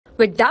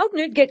With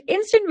Doubtnut, get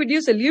instant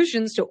video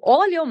solutions to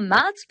all your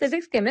maths,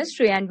 physics,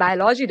 chemistry, and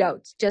biology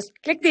doubts. Just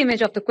click the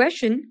image of the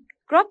question,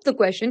 crop the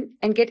question,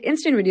 and get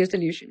instant video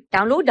solution.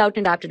 Download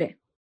Doubtnut app today.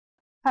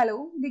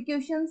 Hello, the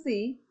question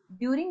says,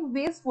 during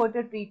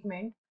wastewater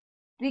treatment,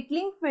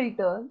 trickling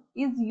filter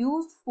is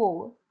used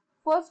for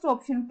first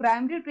option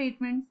primary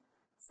treatments,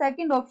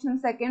 second option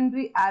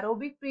secondary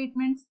aerobic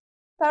treatments,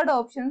 third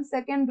option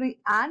secondary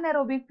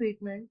anaerobic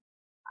treatment,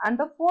 and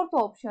the fourth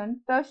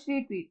option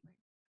tertiary treatment.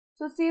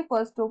 So see,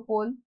 first of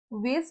all,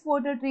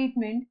 wastewater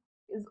treatment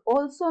is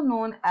also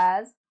known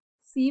as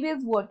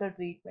sewage water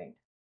treatment.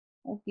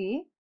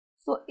 Okay,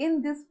 so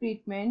in this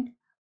treatment,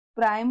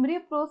 primary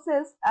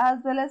process as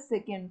well as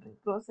secondary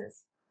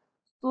process.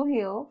 So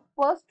here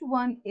first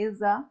one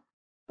is a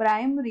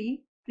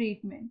primary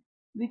treatment,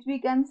 which we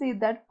can say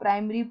that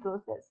primary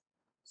process.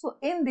 So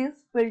in this,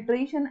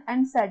 filtration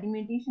and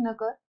sedimentation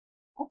occur.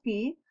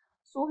 Okay,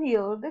 so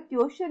here the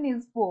question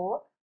is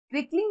for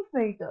trickling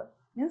filter,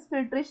 means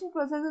filtration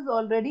process is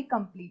already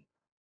complete.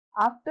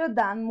 After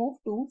that move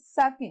to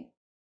second.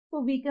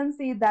 So we can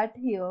say that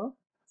here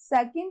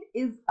second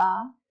is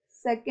a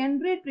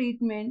secondary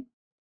treatment,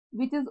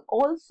 which is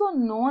also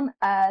known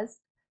as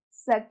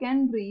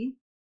secondary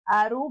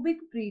aerobic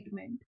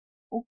treatment.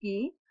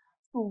 Okay,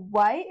 so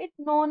why it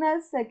known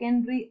as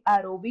secondary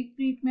aerobic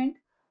treatment?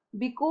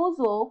 Because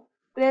of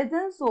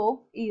presence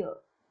of air.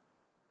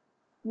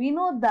 We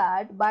know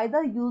that by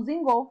the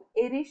using of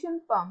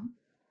aeration pump,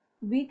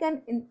 we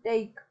can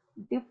intake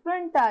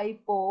different type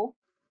of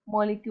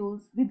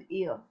molecules with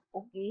air.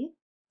 Okay,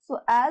 so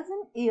as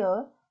in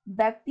air,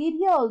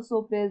 bacteria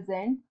also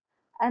present,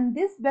 and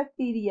this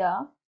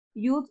bacteria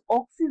use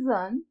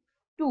oxygen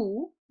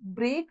to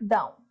break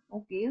down.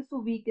 Okay, so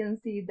we can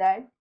say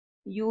that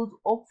use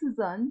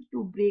oxygen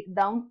to break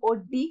down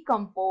or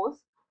decompose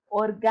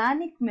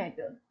organic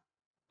matter.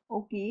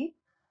 Okay,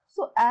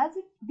 so as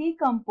it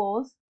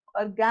decomposes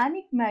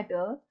organic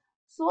matter,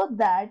 so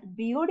that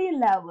BOD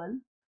level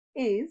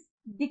is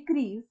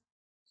decreased.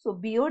 So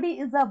BOD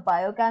is a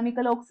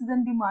biochemical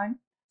oxygen demand.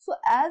 So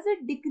as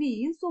it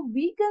decreases, so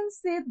we can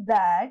say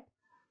that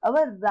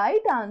our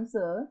right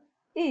answer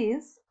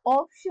is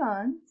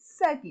option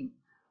second,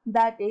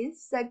 that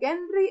is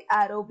secondary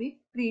aerobic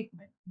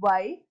treatment.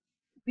 Why?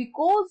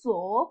 Because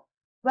of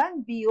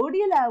when BOD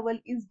level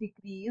is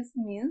decreased,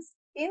 means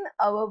in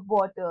our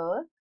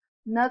water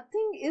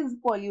nothing is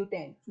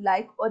pollutant,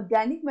 like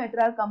organic matter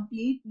are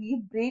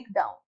completely break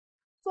down.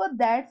 So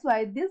that's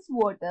why this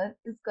water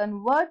is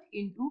converted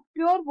into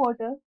pure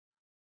water.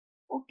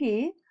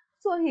 Okay,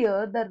 so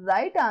here the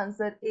right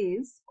answer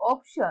is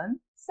option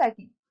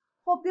second.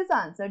 Hope this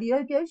answered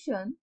your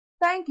question.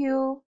 Thank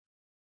you.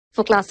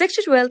 For class 6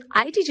 to 12,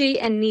 ITG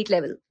and NEET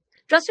level.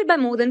 Trusted by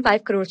more than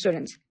 5 crore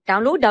students.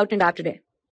 Download Doubtnut app today.